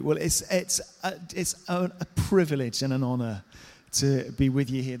Well, it's a privilege and an honour to be with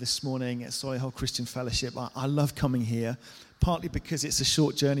you here this morning at Solihull Christian Fellowship. I love coming here, partly because it's a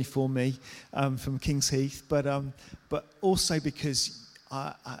short journey for me from Kings Heath, but also because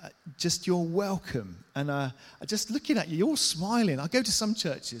just you're welcome. And just looking at you, you're all smiling. I go to some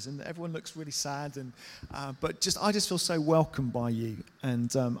churches and everyone looks really sad, but I just feel so welcomed by you.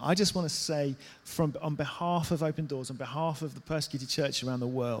 And I just want to say, on behalf of Open Doors, on behalf of the Persecuted Church around the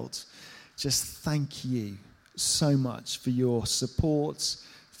world, just thank you so much for your support,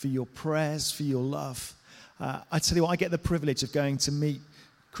 for your prayers, for your love. I tell you what, I get the privilege of going to meet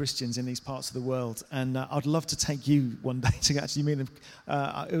Christians in these parts of the world, and I'd love to take you one day to actually meet them.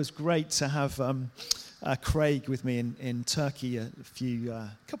 It was great to have Craig with me in Turkey a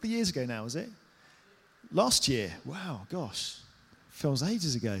couple of years ago now, was it? Last year. Wow, gosh. Feels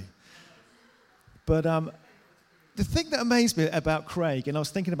ages ago. But the thing that amazed me about Craig, and I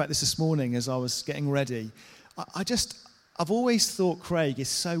was thinking about this morning as I was getting ready, I've always thought Craig is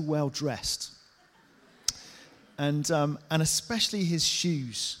so well dressed. And especially his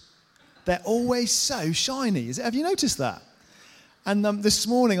shoes. They're always so shiny. Have you noticed that? And this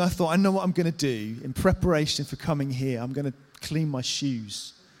morning I thought, I know what I'm going to do in preparation for coming here. I'm going to clean my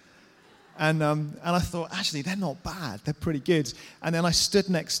shoes. And I thought, actually, they're not bad. They're pretty good. And then I stood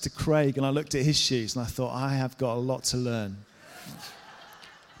next to Craig and I looked at his shoes and I thought, I have got a lot to learn.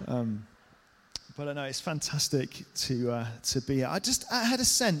 But I know it's fantastic to be here. I had a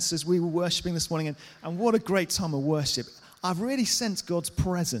sense as we were worshiping this morning, and what a great time of worship. I've really sensed God's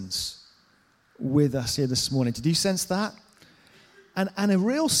presence with us here this morning. Did you sense that? And a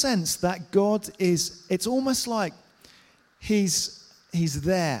real sense that God it's almost like He's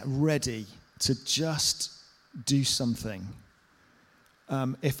there ready to just do something.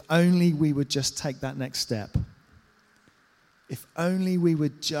 If only we would just take that next step. If only we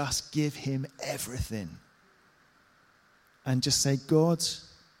would just give him everything and just say, God,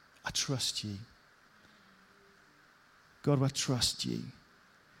 I trust you. God, I trust you.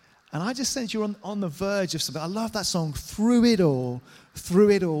 And I just sense you're on the verge of something. I love that song, Through it all,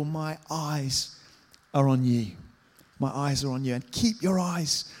 my eyes are on you. My eyes are on you. And keep your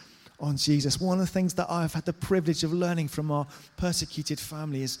eyes on Jesus. One of the things that I've had the privilege of learning from our persecuted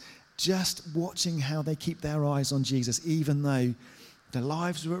family is just watching how they keep their eyes on Jesus, even though their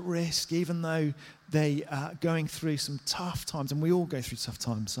lives are at risk, even though they are going through some tough times. And we all go through tough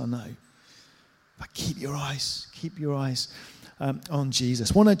times, I know. But keep your eyes on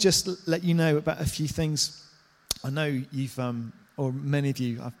Jesus. I want to just let you know about a few things. I know you've, or many of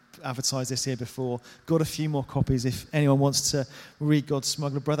you, I've advertised this here before, got a few more copies if anyone wants to read God's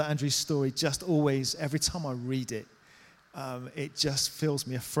Smuggler. Brother Andrew's story, just always, every time I read it, it just fills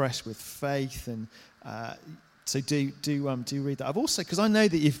me afresh with faith, and so do read that. I've also, because I know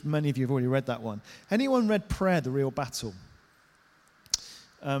that many of you have already read that one. Anyone read Prayer, the Real Battle?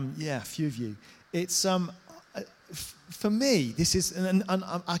 Yeah, a few of you. It's for me, this is, and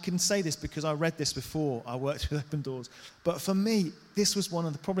I can say this because I read this before I worked with Open Doors. But for me, this was one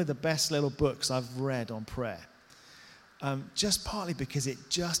of probably the best little books I've read on prayer. Just partly because it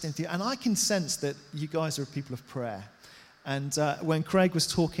just, and I can sense that you guys are people of prayer. And when Craig was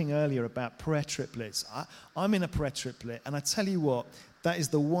talking earlier about prayer triplets, I'm in a prayer triplet, and I tell you what, that is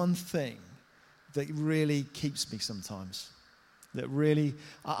the one thing that really keeps me sometimes. That really,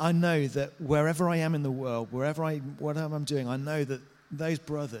 I know that wherever I am in the world, whatever I'm doing, I know that those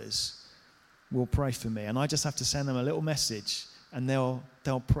brothers will pray for me, and I just have to send them a little message, and they'll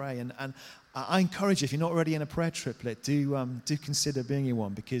pray. And I encourage you, if you're not already in a prayer triplet, do consider being in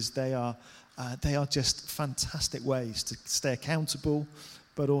one, because they are just fantastic ways to stay accountable,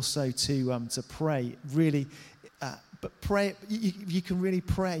 but also to pray. Really, but pray. You can really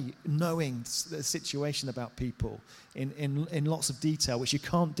pray knowing the situation about people in lots of detail, which you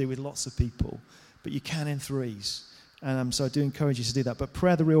can't do with lots of people, but you can in threes. And so I do encourage you to do that. But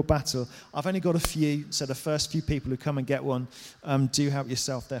Prayer, the Real Battle, I've only got a few, so the first few people who come and get one, do help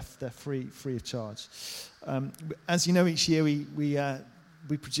yourself. They're free of charge. As you know, each year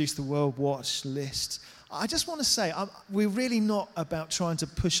we produce the World Watch list. I just want to say, we're really not about trying to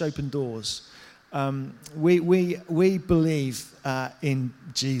push Open Doors. We believe in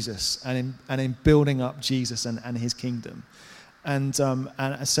Jesus and in building up Jesus and his kingdom. And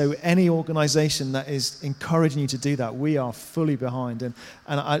so any organisation that is encouraging you to do that, we are fully behind. And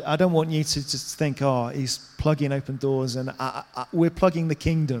I don't want you to just think, he's plugging Open Doors, and we're plugging the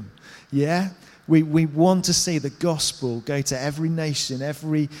kingdom. Yeah? We want to see the gospel go to every nation,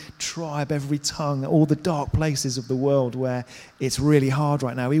 every tribe, every tongue, all the dark places of the world where it's really hard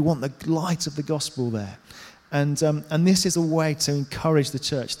right now. We want the light of the gospel there. And this is a way to encourage the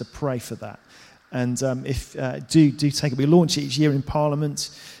church to pray for that. And do take it. We launch it each year in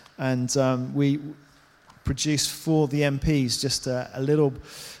Parliament, and we produce for the MPs just a little.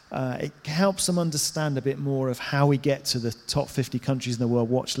 It helps them understand a bit more of how we get to the top 50 countries in the world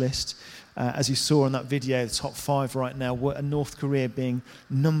watch list. As you saw in that video, the top 5 right now, North Korea being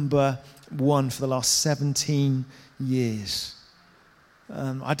number 1 for the last 17 years.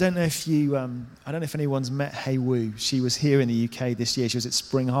 I don't know if anyone's met Hey Woo. She was here in the UK this year. She was at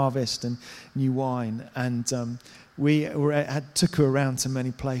Spring Harvest and New Wine, and we took her around to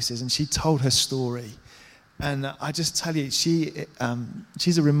many places, and she told her story. And I just tell you, she's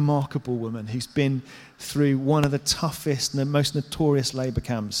a remarkable woman who's been through one of the toughest and the most notorious labour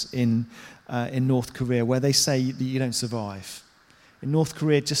camps in North Korea, where they say that you don't survive. In North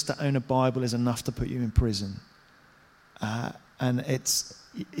Korea, just to own a Bible is enough to put you in prison. And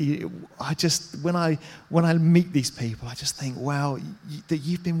when I meet these people, I just think, wow, that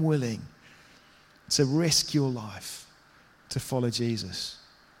you've been willing to risk your life to follow Jesus.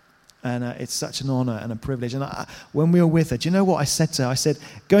 And it's such an honour and a privilege. And when we were with her, do you know what I said to her? I said,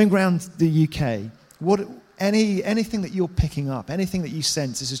 going around the UK, anything that you're picking up, anything that you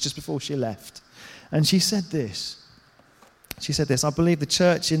sense, this is just before she left. And she said this. I believe the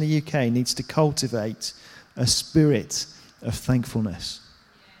church in the UK needs to cultivate a spirit of thankfulness.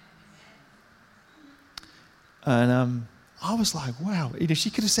 And I was like, wow,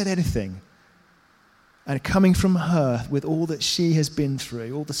 she could have said anything. And coming from her with all that she has been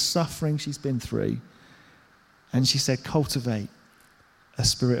through, all the suffering she's been through, and she said, cultivate a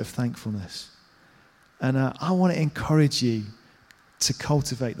spirit of thankfulness. And I want to encourage you to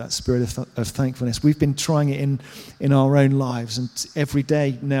cultivate that spirit of thankfulness. We've been trying it in our own lives, and every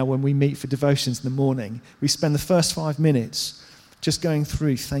day now when we meet for devotions in the morning, we spend the first 5 minutes just going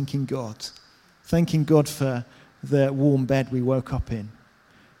through thanking God for the warm bed we woke up in,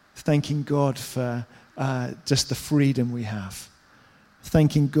 thanking God for just the freedom we have,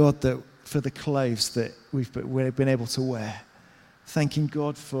 thanking God for the clothes that we've been able to wear, thanking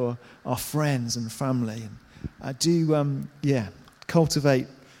God for our friends and family. And cultivate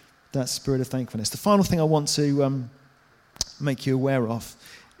that spirit of thankfulness. The final thing I want to make you aware of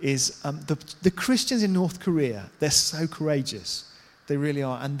is the Christians in North Korea. They're so courageous. They really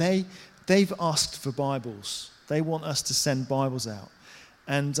are. And they've asked for Bibles. They want us to send Bibles out.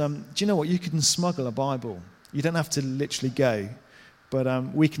 And do you know what? You can smuggle a Bible. You don't have to literally go, but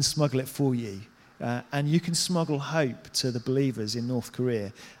we can smuggle it for you. And you can smuggle hope to the believers in North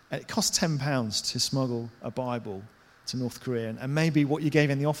Korea. It costs £10 to smuggle a Bible to North Korea. And maybe what you gave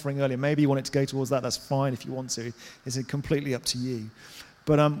in the offering earlier, maybe you want it to go towards that. That's fine if you want to. It's completely up to you.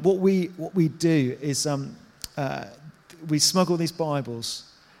 But what we do is we smuggle these Bibles.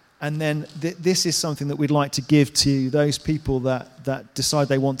 And then this is something that we'd like to give to those people that decide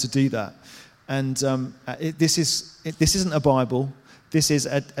they want to do that. And this isn't a Bible. This is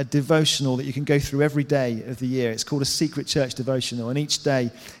a devotional that you can go through every day of the year. It's called a Secret Church Devotional. And each day,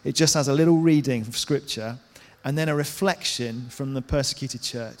 it just has a little reading from Scripture, and then a reflection from the persecuted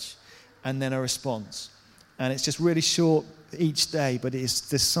church, and then a response. And it's just really short each day, but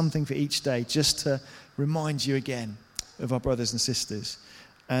there's something for each day just to remind you again of our brothers and sisters.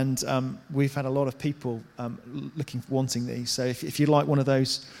 And we've had a lot of people wanting these. So if you'd like one of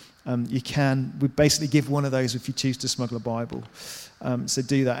those, you can. We basically give one of those if you choose to smuggle a Bible. So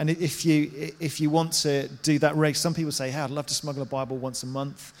do that. And if you want to do that, some people say, hey, I'd love to smuggle a Bible once a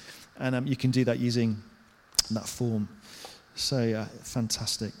month. And you can do that using that form. So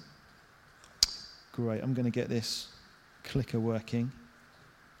fantastic. Great. I'm going to get this clicker working.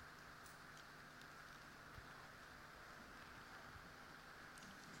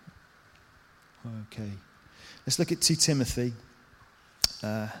 Okay, let's look at 2 Timothy.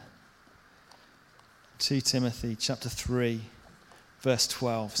 2 Timothy chapter 3, verse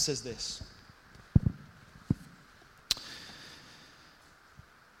 12 says this.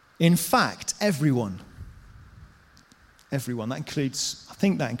 In fact, everyone, that includes, I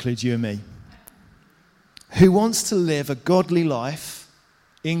think that includes you and me, who wants to live a godly life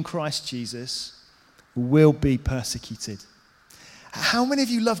in Christ Jesus will be persecuted. How many of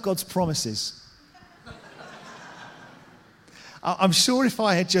you love God's promises? I'm sure if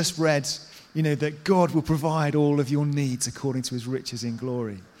I had just read, that God will provide all of your needs according to his riches in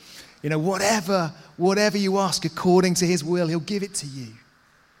glory. Whatever you ask according to his will, he'll give it to you.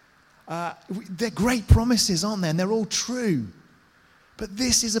 They're great promises, aren't they? And they're all true. But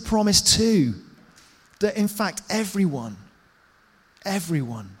this is a promise too, that in fact everyone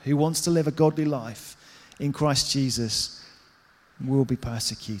who wants to live a godly life in Christ Jesus will be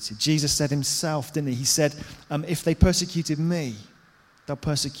persecuted. Jesus said himself, didn't he? He said, if they persecuted me, they'll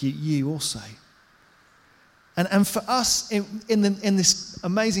persecute you also. And for us in this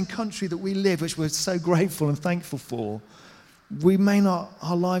amazing country that we live, which we're so grateful and thankful for,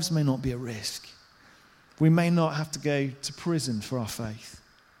 our lives may not be at risk. We may not have to go to prison for our faith.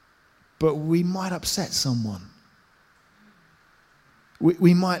 But we might upset someone.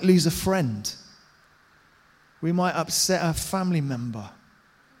 We might lose a friend. We might upset a family member.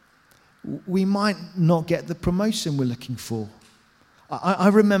 We might not get the promotion we're looking for. I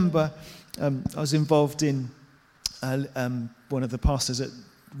remember I was involved in one of the pastors at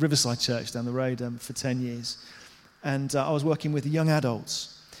Riverside Church down the road for 10 years. And I was working with young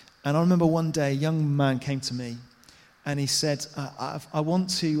adults. And I remember one day a young man came to me and he said, I want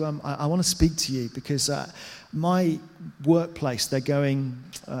to speak to you because my workplace,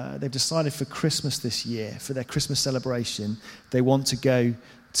 they've decided for Christmas this year, for their Christmas celebration, they want to go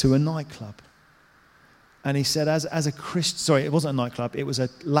to a nightclub. And he said, as a Christian, sorry, it wasn't a nightclub, it was a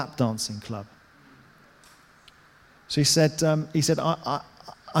lap dancing club. So he said,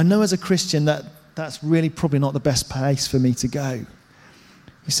 I know as a Christian that's really probably not the best place for me to go.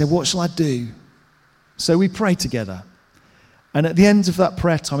 He said, what shall I do? So we prayed together. And at the end of that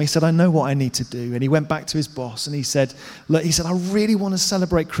prayer time, he said, I know what I need to do. And he went back to his boss and he said, look, I really want to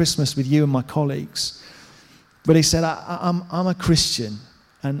celebrate Christmas with you and my colleagues. But he said, I'm a Christian.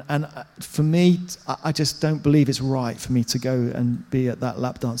 And for me, I just don't believe it's right for me to go and be at that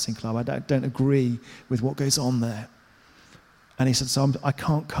lap dancing club. I don't agree with what goes on there. And he said, so I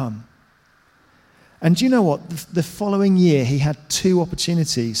can't come. And do you know what? The following year, he had 2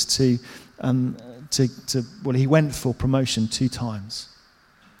 opportunities he went for promotion 2 times.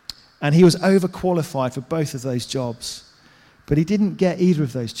 And he was overqualified for both of those jobs. But he didn't get either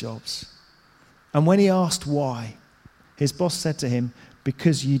of those jobs. And when he asked why, his boss said to him,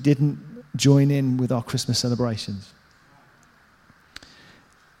 because you didn't join in with our Christmas celebrations.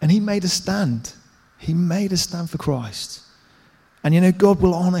 And he made a stand. He made a stand for Christ. And you know, God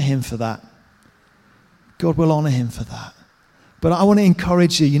will honor him for that. God will honor him for that. But I want to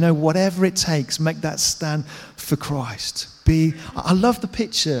encourage you, whatever it takes, make that stand for Christ. I love the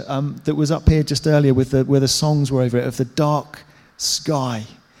picture that was up here just earlier where the songs were over it, of the dark sky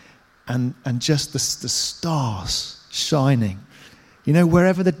and just the stars shining.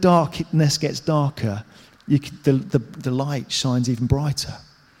 Wherever the darkness gets darker, the light shines even brighter.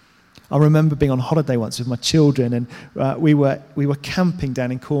 I remember being on holiday once with my children, and we were camping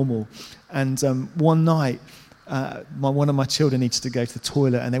down in Cornwall. And one night, one of my children needed to go to the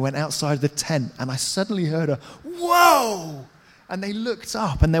toilet, and they went outside the tent, and I suddenly heard a whoa! And they looked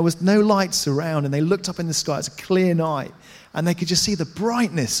up, and there was no lights around, and they looked up in the sky. It's a clear night, and they could just see the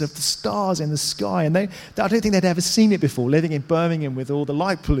brightness of the stars in the sky. And I don't think they'd ever seen it before, living in Birmingham with all the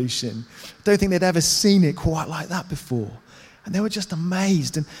light pollution. I don't think they'd ever seen it quite like that before. And they were just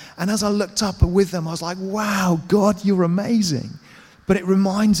amazed. And as I looked up with them, I was like, wow, God, you're amazing. But it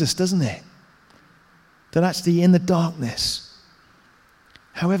reminds us, doesn't it, that actually in the darkness,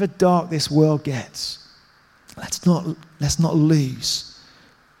 however dark this world gets, let's not lose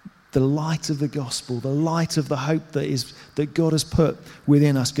the light of the gospel, the light of the hope that God has put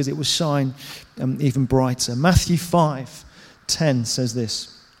within us, because it will shine even brighter. Matthew 5:10 says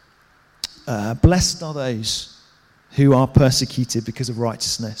this, blessed are those who are persecuted because of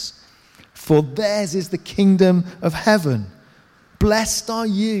righteousness, for theirs is the kingdom of heaven. Blessed are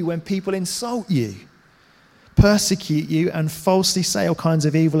you when people insult you, persecute you, and falsely say all kinds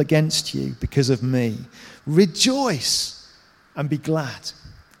of evil against you because of me. Rejoice and be glad,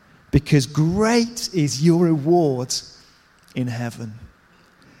 because great is your reward in heaven.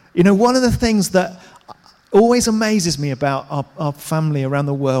 One of the things that always amazes me about our family around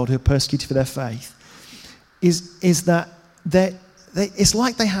the world who are persecuted for their faith is that it's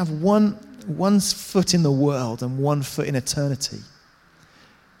like they have one foot in the world and 1 foot in eternity.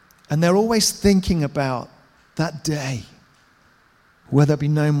 And they're always thinking about that day where there'll be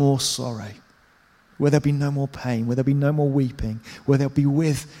no more sorrow, where there'll be no more pain, where there'll be no more weeping, where they'll be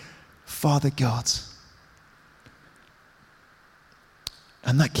with Father God.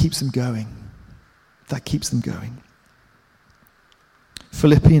 And that keeps them going. That keeps them going.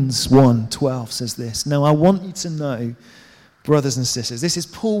 Philippians 1:12 says this. Now I want you to know, brothers and sisters, this is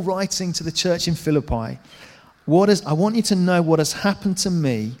Paul writing to the church in Philippi. I want you to know what has happened to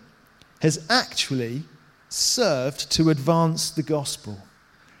me has actually served to advance the gospel.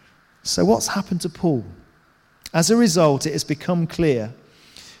 So what's happened to Paul? As a result, it has become clear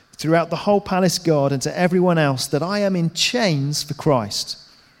throughout the whole palace guard and to everyone else that I am in chains for Christ.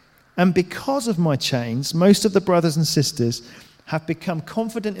 And because of my chains, most of the brothers and sisters have become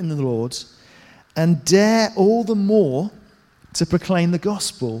confident in the Lord and dare all the more to proclaim the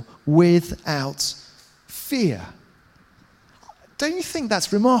gospel without fear. Don't you think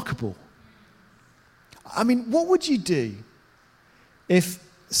that's remarkable? I mean, what would you do if,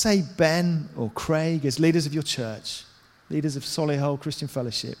 say, Ben or Craig, as leaders of your church, leaders of Solihull Christian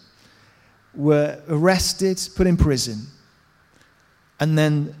Fellowship, were arrested, put in prison, and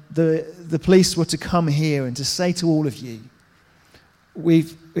then the police were to come here and to say to all of you,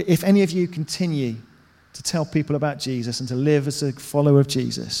 if any of you continue to tell people about Jesus and to live as a follower of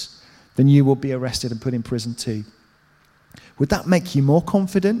Jesus, then you will be arrested and put in prison too. Would that make you more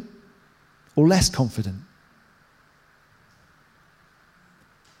confident or less confident?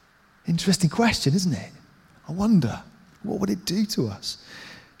 Interesting question, isn't it? I wonder, what would it do to us?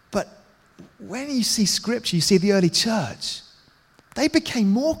 But when you see Scripture, you see the early church, they became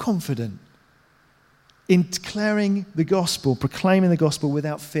more confident in declaring the gospel, proclaiming the gospel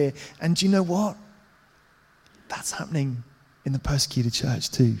without fear. And do you know what? That's happening in the persecuted church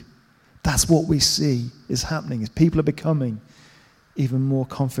too. That's what we see is happening, is people are becoming even more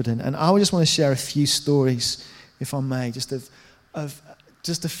confident. And I just want to share a few stories, if I may, just of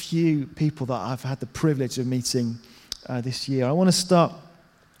just a few people that I've had the privilege of meeting this year. I want to start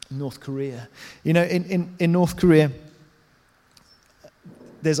in North Korea. You know, in North Korea,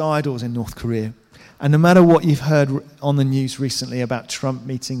 there's idols in North Korea. And no matter what you've heard on the news recently about Trump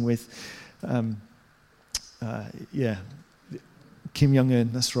meeting with, Kim Jong-un,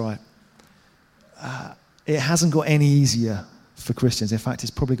 that's right. It hasn't got any easier for Christians. In fact,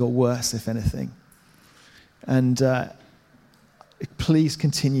 it's probably got worse, if anything. And please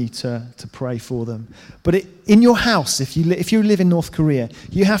continue to pray for them. But in your house, if you live in North Korea,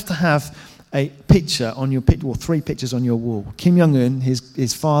 you have to have a picture on your picture, or 3 pictures on your wall. Kim Jong-un,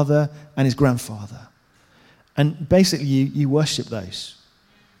 his father, and his grandfather. And basically, you worship those.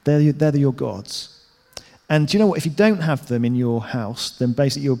 They're your gods. And do you know what? If you don't have them in your house, then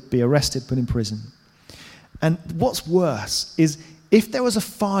basically you'll be arrested, put in prison. And what's worse is if there was a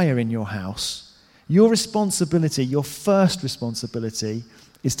fire in your house, your responsibility, your first responsibility,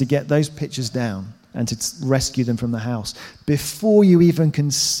 is to get those pictures down and to rescue them from the house before you even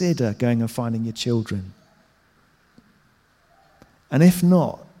consider going and finding your children. And if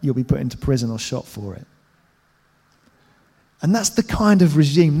not, you'll be put into prison or shot for it. And that's the kind of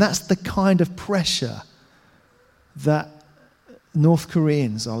regime, that's the kind of pressure that North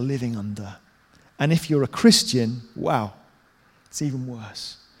Koreans are living under. And if you're a Christian, wow, it's even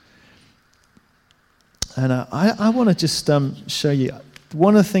worse. And I want to just show you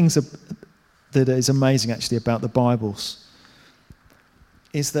one of the things that is amazing actually about the Bibles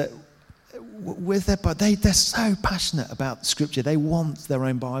is that they're so passionate about Scripture. They want their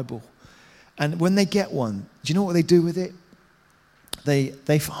own Bible. And when they get one, do you know what they do with it?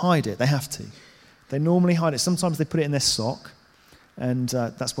 They hide it. They have to. They normally hide it. Sometimes they put it in their sock, and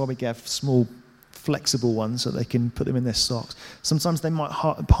that's why we get small, flexible ones so they can put them in their socks. Sometimes they might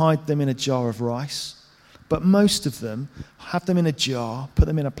hide them in a jar of rice, but most of them have them in a jar, put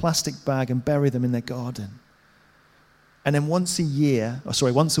them in a plastic bag, and bury them in their garden. And then once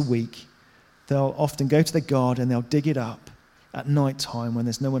a week, they'll often go to the garden, they'll dig it up at night time when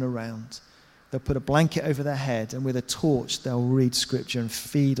there's no one around. They'll put a blanket over their head, and with a torch, they'll read Scripture and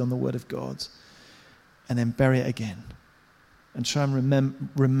feed on the Word of God, and then bury it again. And try and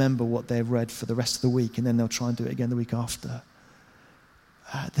remember what they've read for the rest of the week, and then they'll try and do it again the week after.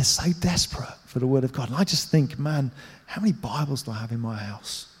 They're so desperate for the Word of God. And I just think, man, how many Bibles do I have in my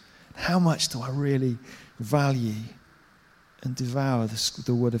house? How much do I really value and devour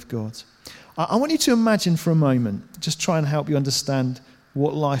the Word of God? I want you to imagine for a moment, just try and help you understand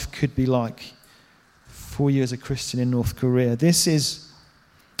what life could be like for you as a Christian in North Korea.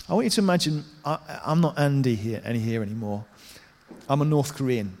 I want you to imagine, I'm not Andy here anymore. I'm a North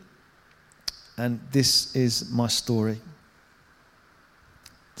Korean. And this is my story.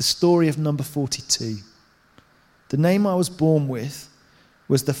 The story of number 42. The name I was born with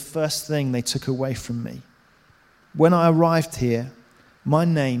was the first thing they took away from me. When I arrived here, my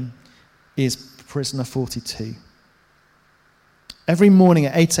name is Prisoner 42. Every morning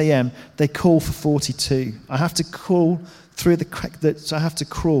at 8 a.m., they call for 42. I have to crawl through the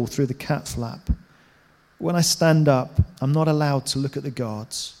cat flap. When I stand up, I'm not allowed to look at the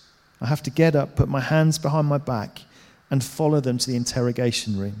guards. I have to get up, put my hands behind my back, and follow them to the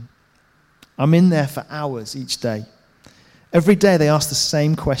interrogation room. I'm in there for hours each day. Every day they ask the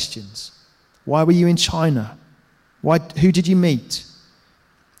same questions. Why were you in China? Who did you meet?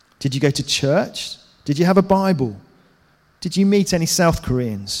 Did you go to church? Did you have a Bible? Did you meet any South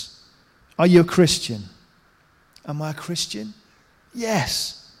Koreans? Are you a Christian? Am I a Christian?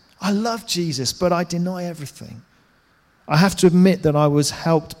 Yes, I love Jesus, but I deny everything. I have to admit that I was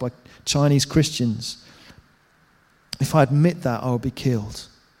helped by Chinese Christians. If I admit that, I will be killed,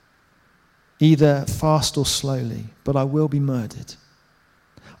 either fast or slowly, but I will be murdered.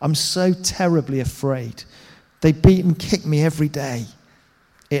 I'm so terribly afraid. They beat and kick me every day.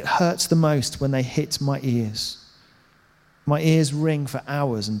 It hurts the most when they hit my ears. My ears ring for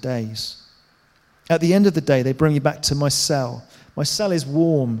hours and days. At the end of the day, they bring me back to my cell. My cell is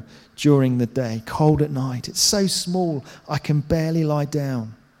warm during the day, cold at night. It's so small, I can barely lie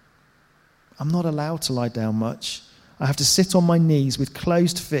down. I'm not allowed to lie down much. I have to sit on my knees with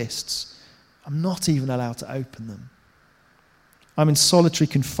closed fists. I'm not even allowed to open them. I'm in solitary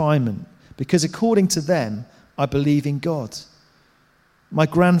confinement because according to them, I believe in God. My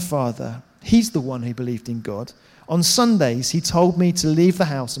grandfather, he's the one who believed in God. On Sundays, he told me to leave the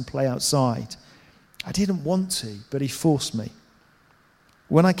house and play outside. I didn't want to, but he forced me.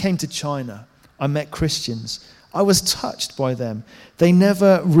 When I came to China, I met Christians. I was touched by them. They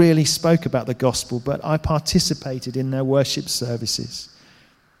never really spoke about the gospel, but I participated in their worship services.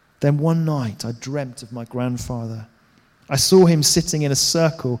 Then one night, I dreamt of my grandfather. I saw him sitting in a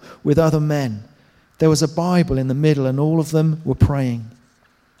circle with other men. There was a Bible in the middle, and all of them were praying.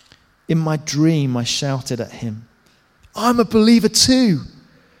 In my dream, I shouted at him, "I'm a believer too."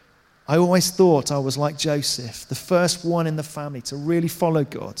 I always thought I was like Joseph, the first one in the family to really follow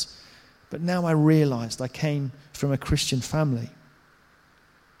God. But now I realized I came from a Christian family.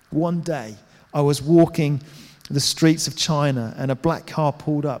 One day, I was walking the streets of China and a black car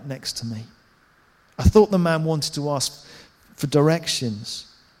pulled up next to me. I thought the man wanted to ask for directions,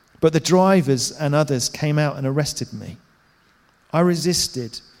 but the drivers and others came out and arrested me. I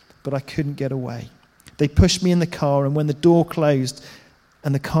resisted, but I couldn't get away. They pushed me in the car, and when the door closed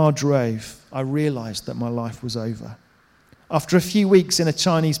and the car drove, I realized that my life was over. After a few weeks in a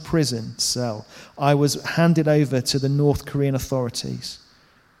Chinese prison cell, I was handed over to the North Korean authorities.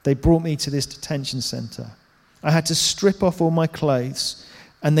 They brought me to this detention center. I had to strip off all my clothes,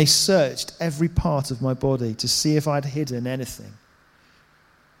 and they searched every part of my body to see if I'd hidden anything.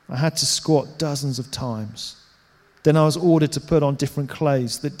 I had to squat dozens of times. Then I was ordered to put on different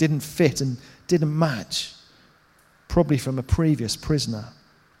clothes that didn't fit and didn't match, probably from a previous prisoner.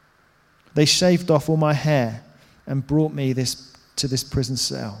 They shaved off all my hair and brought me to this prison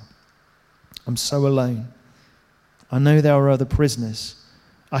cell. I'm so alone. I know there are other prisoners.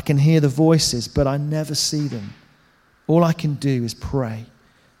 I can hear the voices, but I never see them. All I can do is pray.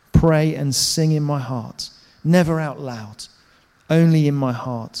 Pray and sing in my heart, never out loud, only in my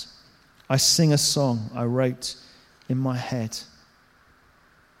heart. I sing a song I wrote in my head.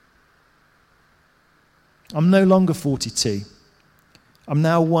 I'm no longer 42. I'm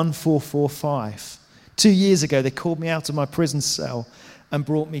now 1445. 2 years ago, they called me out of my prison cell and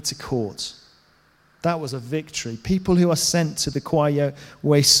brought me to court. That was a victory. People who are sent to the Kwai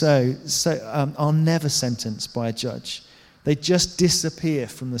Wei So are never sentenced by a judge. They just disappear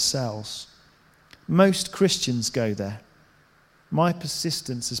from the cells. Most Christians go there. My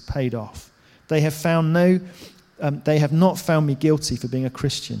persistence has paid off. They have not found me guilty for being a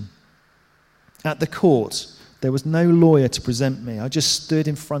Christian. At the court, there was no lawyer to present me. I just stood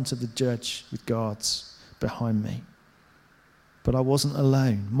in front of the judge with guards behind me. But I wasn't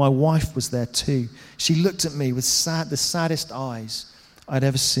alone. My wife was there too. She looked at me with the saddest eyes I'd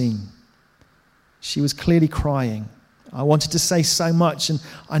ever seen. She was clearly crying. I wanted to say so much, and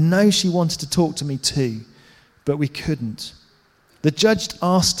I know she wanted to talk to me too, but we couldn't. The judge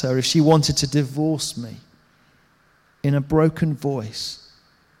asked her if she wanted to divorce me. In a broken voice,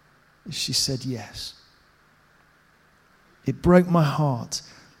 she said yes. It broke my heart.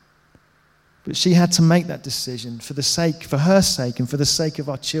 But she had to make that decision for her sake and for the sake of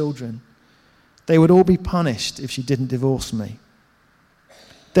our children. They would all be punished if she didn't divorce me.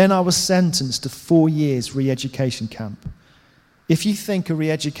 Then I was sentenced to 4 years re-education camp. If you think a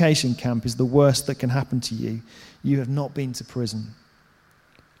re-education camp is the worst that can happen to you, you have not been to prison.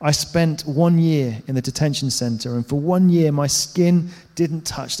 I spent 1 year in the detention center, and for 1 year my skin didn't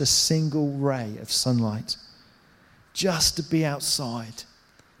touch a single ray of sunlight. Just to be outside,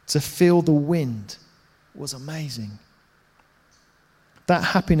 to feel the wind was amazing. That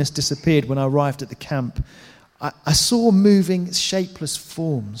happiness disappeared when I arrived at the camp. I saw moving, shapeless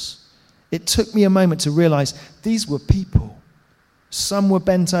forms. It took me a moment to realize these were people. Some were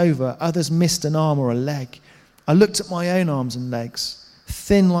bent over, others missed an arm or a leg. I looked at my own arms and legs,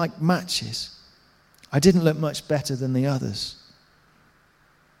 thin like matches. I didn't look much better than the others.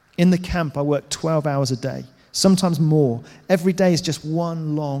 In the camp, I worked 12 hours a day, sometimes more. Every day is just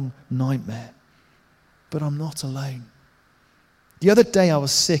one long nightmare. But I'm not alone. The other day I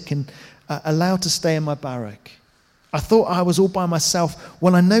was sick and allowed to stay in my barrack. I thought I was all by myself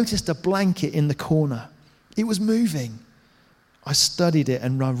when I noticed a blanket in the corner. It was moving. I studied it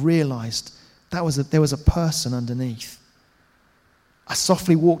and I realized there was a person underneath. I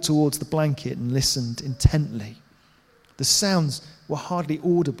softly walked towards the blanket and listened intently. The sounds were hardly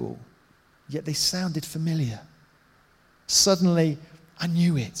audible, yet they sounded familiar. Suddenly, I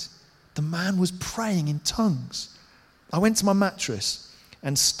knew it. The man was praying in tongues. I went to my mattress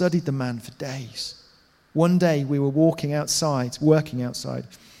and studied the man for days. One day we were working outside.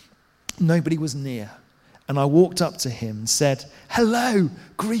 Nobody was near. And I walked up to him and said, "Hello,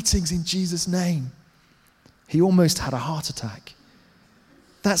 greetings in Jesus' name." He almost had a heart attack.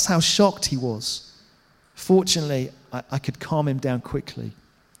 That's how shocked he was. Fortunately, I could calm him down quickly.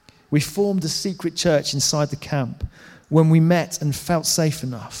 We formed a secret church inside the camp. When we met and felt safe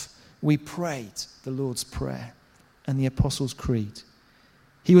enough, we prayed the Lord's Prayer and the Apostles' Creed.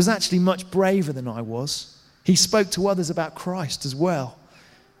 He was actually much braver than I was. He spoke to others about Christ as well.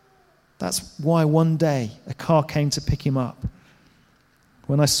 That's why one day a car came to pick him up.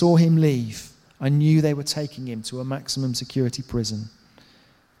 When I saw him leave, I knew they were taking him to a maximum security prison.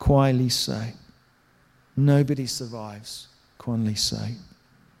 Quietly so. Nobody survives. Quietly so.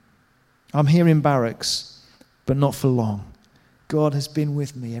 I'm here in barracks, but not for long. God has been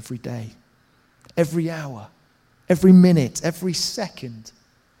with me every day, every hour, every minute, every second.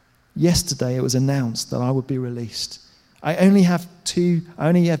 Yesterday it was announced that I would be released. I only have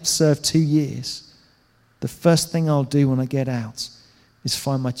served 2 years. The first thing I'll do when I get out is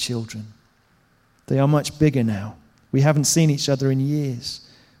find my children. They are much bigger now. We haven't seen each other in years,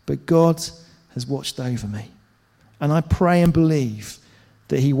 but God has watched over me. And I pray and believe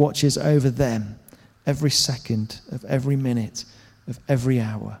that he watches over them every second of every minute of every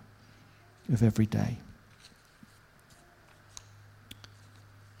hour of every day.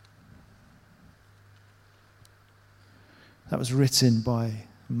 That was written by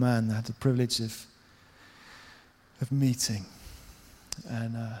a man that I had the privilege of meeting.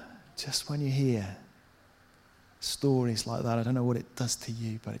 And just when you hear stories like that, I don't know what it does to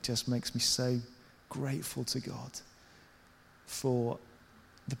you, but it just makes me so grateful to God for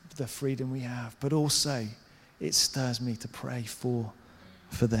the freedom we have. But also, it stirs me to pray for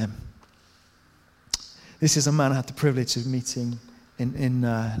them. This is a man I had the privilege of meeting in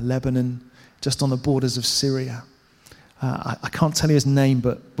Lebanon, just on the borders of Syria. I can't tell you his name,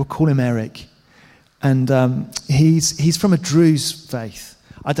 but we'll call him Eric. And he's from a Druze faith.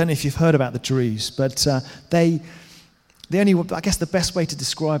 I don't know if you've heard about the Druze, but I guess the best way to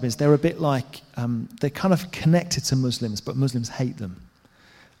describe it is they're a bit like, they're kind of connected to Muslims, but Muslims hate them.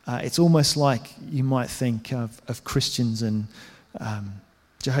 It's almost like you might think of Christians and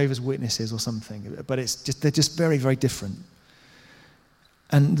Jehovah's Witnesses or something, but they're just very, very different.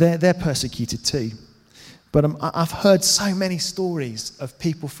 And they're persecuted too. But I've heard so many stories of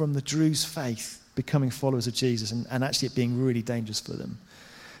people from the Druze faith becoming followers of Jesus and actually it being really dangerous for them.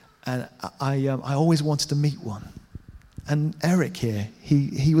 And I always wanted to meet one. And Eric here,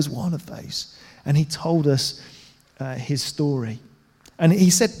 he was one of those. And he told us his story. And he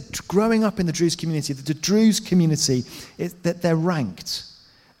said, growing up in the Druze community, that they're ranked.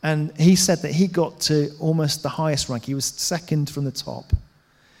 And he said that he got to almost the highest rank. He was second from the top.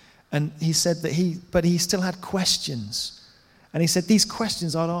 And he said that he still had questions. And he said, these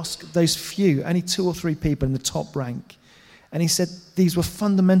questions I'd ask those few, only 2 or 3 people in the top rank. And he said, these were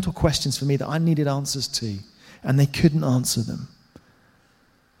fundamental questions for me that I needed answers to, and they couldn't answer them.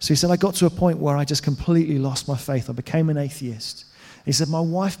 So he said, I got to a point where I just completely lost my faith. I became an atheist. He said, my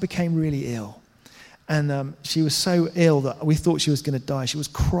wife became really ill. And she was so ill that we thought she was going to die. She was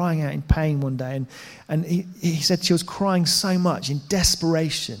crying out in pain one day. And he said she was crying so much in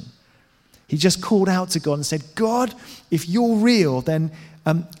desperation. He just called out to God and said, God, if you're real, then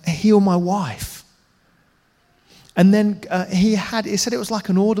heal my wife. And then he said it was like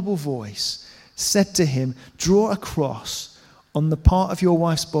an audible voice said to him, draw a cross on the part of your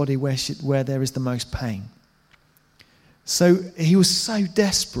wife's body where there is the most pain. So he was so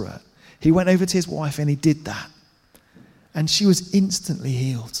desperate. He went over to his wife and he did that. And she was instantly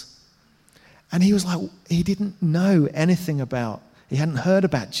healed. And he was like, he didn't know anything about, he hadn't heard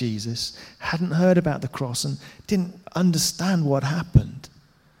about Jesus, hadn't heard about the cross, and didn't understand what happened.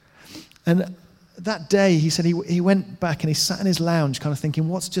 And that day, he said he went back and he sat in his lounge kind of thinking,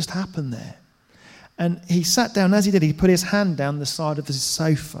 what's just happened there? And he sat down, as he did, he put his hand down the side of his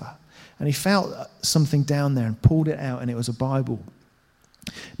sofa and he felt something down there and pulled it out, and it was a Bible.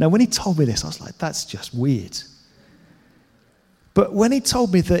 Now, when he told me this, I was like, that's just weird. But when he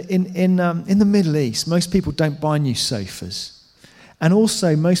told me that in the Middle East, most people don't buy new sofas. And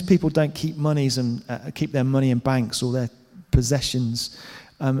also, most people don't keep keep their money in banks or their possessions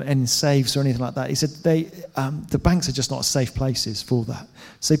in safes or anything like that. He said the banks are just not safe places for that.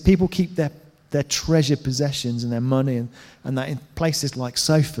 So people keep their treasured possessions and their money and that in places like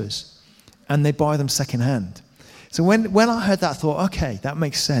sofas, and they buy them secondhand. So when I heard that, I thought, okay, that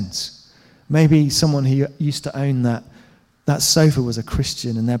makes sense. Maybe someone who used to own that sofa was a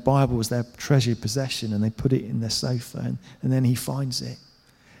Christian, and their Bible was their treasured possession, and they put it in their sofa, and then he finds it.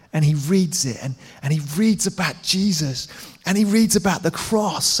 And he reads it, and he reads about Jesus, and he reads about the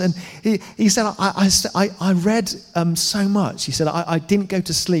cross. And he said, I read so much. He said, I didn't go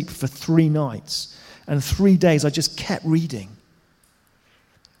to sleep for 3 nights, and 3 days I just kept reading.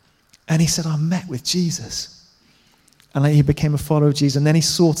 And he said, I met with Jesus. And he became a follower of Jesus. And then he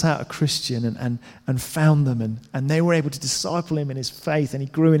sought out a Christian and found them. And they were able to disciple him in his faith. And he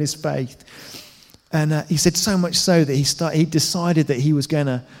grew in his faith. And he said so much so that he decided that he was going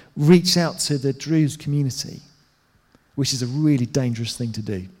to reach out to the Druze community, which is a really dangerous thing to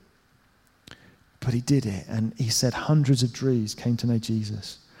do. But he did it. And he said hundreds of Druze came to know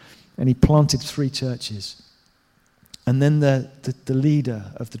Jesus. And he planted 3 churches. And then the leader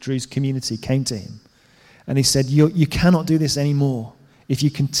of the Druze community came to him. And he said, you cannot do this anymore. If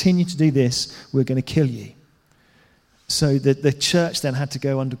you continue to do this, we're going to kill you. So the church then had to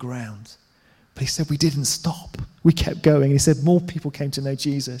go underground. But he said, we didn't stop. We kept going. And he said, more people came to know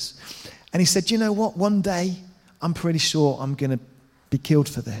Jesus. And he said, you know what? One day, I'm pretty sure I'm going to be killed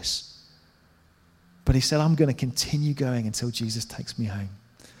for this. But he said, I'm going to continue going until Jesus takes me home.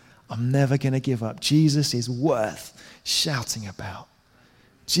 I'm never going to give up. Jesus is worth shouting about.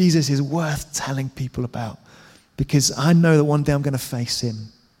 Jesus is worth telling people about, because I know that one day I'm going to face him.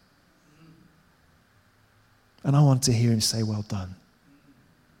 And I want to hear him say, well done.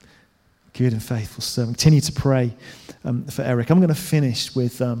 Good and faithful servant. Continue to pray for Eric. I'm going to finish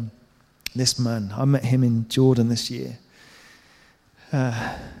with this man. I met him in Jordan this year.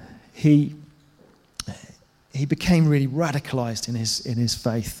 He became really radicalized in his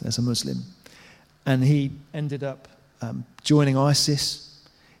faith as a Muslim. And he ended up joining ISIS.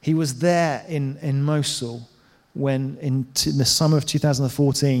 He was there in Mosul when in the summer of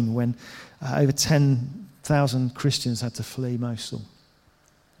 2014 when over 10,000 Christians had to flee Mosul.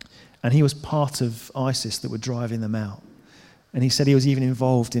 And he was part of ISIS that were driving them out. And he said he was even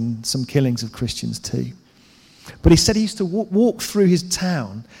involved in some killings of Christians too. But he said he used to walk through his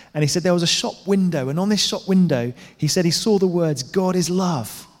town, and he said there was a shop window, and on this shop window, he said he saw the words, God is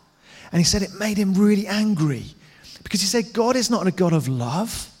love. And he said it made him really angry, because he said God is not a God of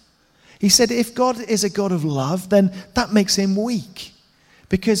love. He said if God is a God of love, then that makes him weak.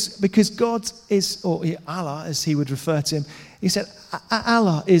 Because God is, or Allah as he would refer to him, he said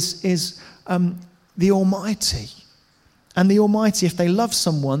Allah is the Almighty. And the Almighty, if he loves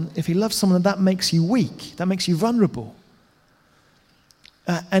someone, that makes you weak. That makes you vulnerable.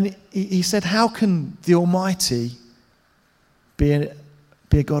 And he said, how can the Almighty be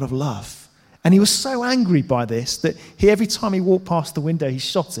a God of love? And he was so angry by this that every time he walked past the window, he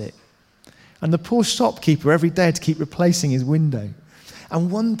shot it. And the poor shopkeeper every day had to keep replacing his window. And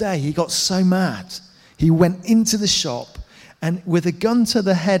one day he got so mad, he went into the shop, and with a gun to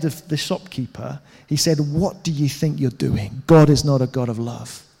the head of the shopkeeper, he said, what do you think you're doing? God is not a God of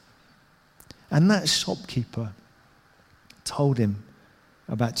love. And that shopkeeper told him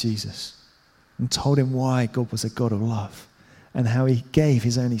about Jesus and told him why God was a God of love and how he gave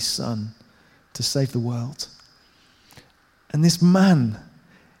his only son to save the world. And this man,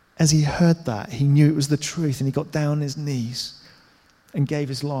 as he heard that, he knew it was the truth, and he got down on his knees and gave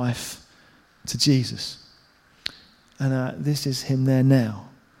his life to Jesus. And this is him there now,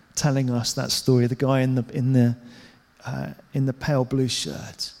 telling us that story. The guy in the pale blue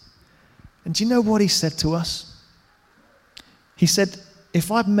shirt. And do you know what he said to us? He said,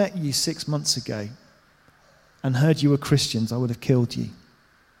 "If I'd met you 6 months ago and heard you were Christians, I would have killed you."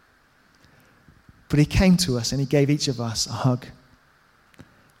 But he came to us and he gave each of us a hug.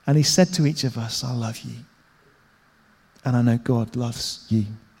 And he said to each of us, "I love you. And I know God loves you."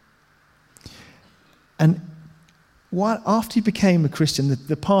 And after he became a Christian,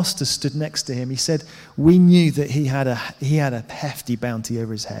 the pastor stood next to him. He said, we knew that he had a hefty bounty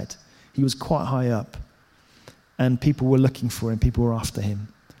over his head. He was quite high up. And people were looking for him. People were after him.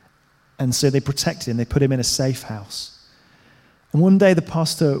 And so they protected him. They put him in a safe house. And one day the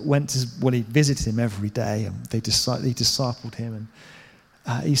pastor he visited him every day. And he discipled him.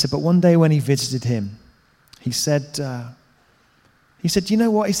 And he said, but one day when he visited him, he said, you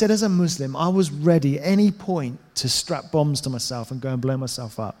know what? He said, as a Muslim, I was ready at any point to strap bombs to myself and go and blow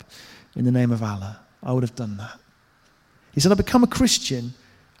myself up in the name of Allah. I would have done that. He said, I become a Christian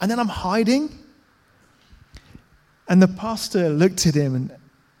and then I'm hiding. And the pastor looked at him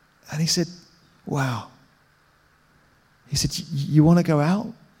and he said, wow. He said, you want to go out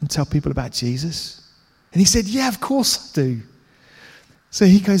and tell people about Jesus? And he said, yeah, of course I do. So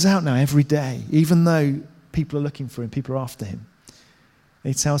he goes out now every day, even though people are looking for him, people are after him.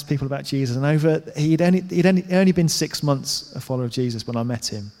 And he tells people about Jesus. And he'd only been 6 months a follower of Jesus when I met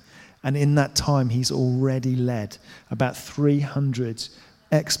him. And in that time, he's already led about 300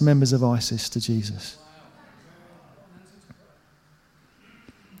 ex-members of ISIS to Jesus.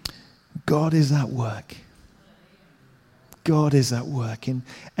 God is at work. God is at work. And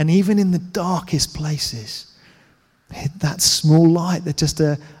even in the darkest places, that small light, that just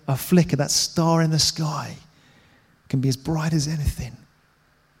a flicker, that star in the sky can be as bright as anything.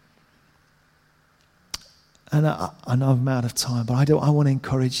 And I know I'm out of time, but I want to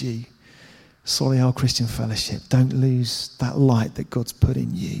encourage you, Solihull Christian Fellowship, don't lose that light that God's put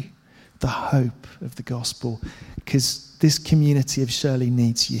in you, the hope of the gospel, because this community of Shirley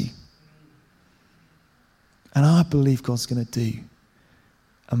needs you. And I believe God's going to do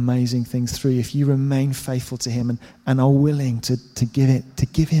amazing things through you if you remain faithful to him and are willing to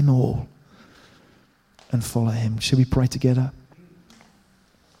give him all and follow him. Should we pray together?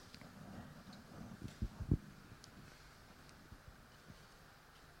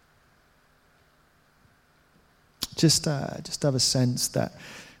 Just have a sense that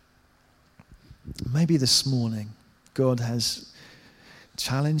maybe this morning God has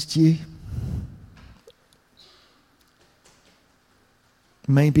challenged you.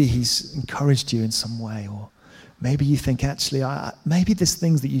 Maybe he's encouraged you in some way, or maybe you think, actually, maybe there's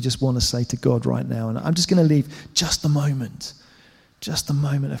things that you just want to say to God right now, and I'm just going to leave just a moment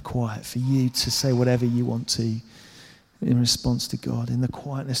of quiet for you to say whatever you want to in response to God, in the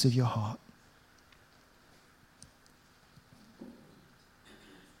quietness of your heart.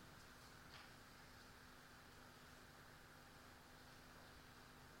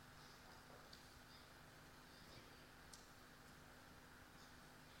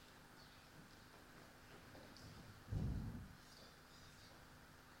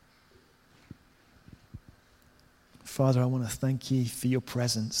 Father, I want to thank you for your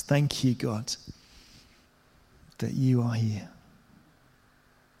presence. Thank you, God, that you are here.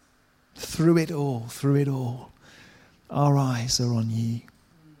 Through it all, our eyes are on you.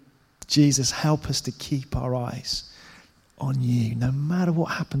 Jesus, help us to keep our eyes on you, no matter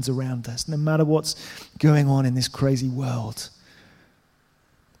what happens around us, no matter what's going on in this crazy world.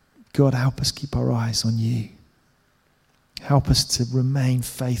 God, help us keep our eyes on you. Help us to remain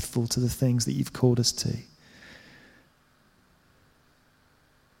faithful to the things that you've called us to.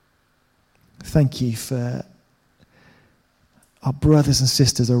 Thank you for our brothers and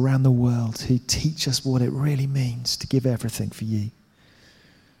sisters around the world who teach us what it really means to give everything for you.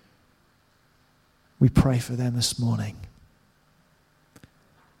 We pray for them this morning.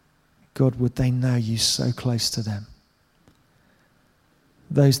 God, would they know you so close to them?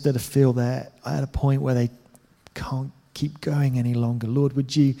 Those that feel they're at a point where they can't keep going any longer, Lord,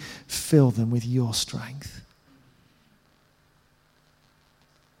 would you fill them with your strength?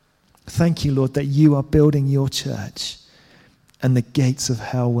 Thank you, Lord, that you are building your church and the gates of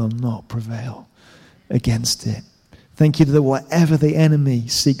hell will not prevail against it. Thank you that whatever the enemy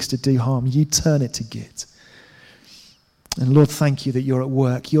seeks to do harm, you turn it to good. And Lord, thank you that you're at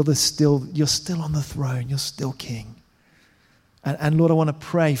work. You're still on the throne. You're still king. And Lord, I want to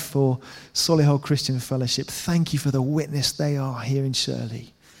pray for Solihull Christian Fellowship. Thank you for the witness they are here in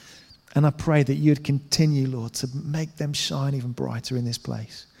Shirley. And I pray that you'd continue, Lord, to make them shine even brighter in this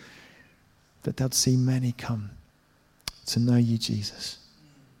place. That they'll see many come to know you, Jesus.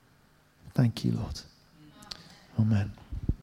 Thank you, Lord. Amen.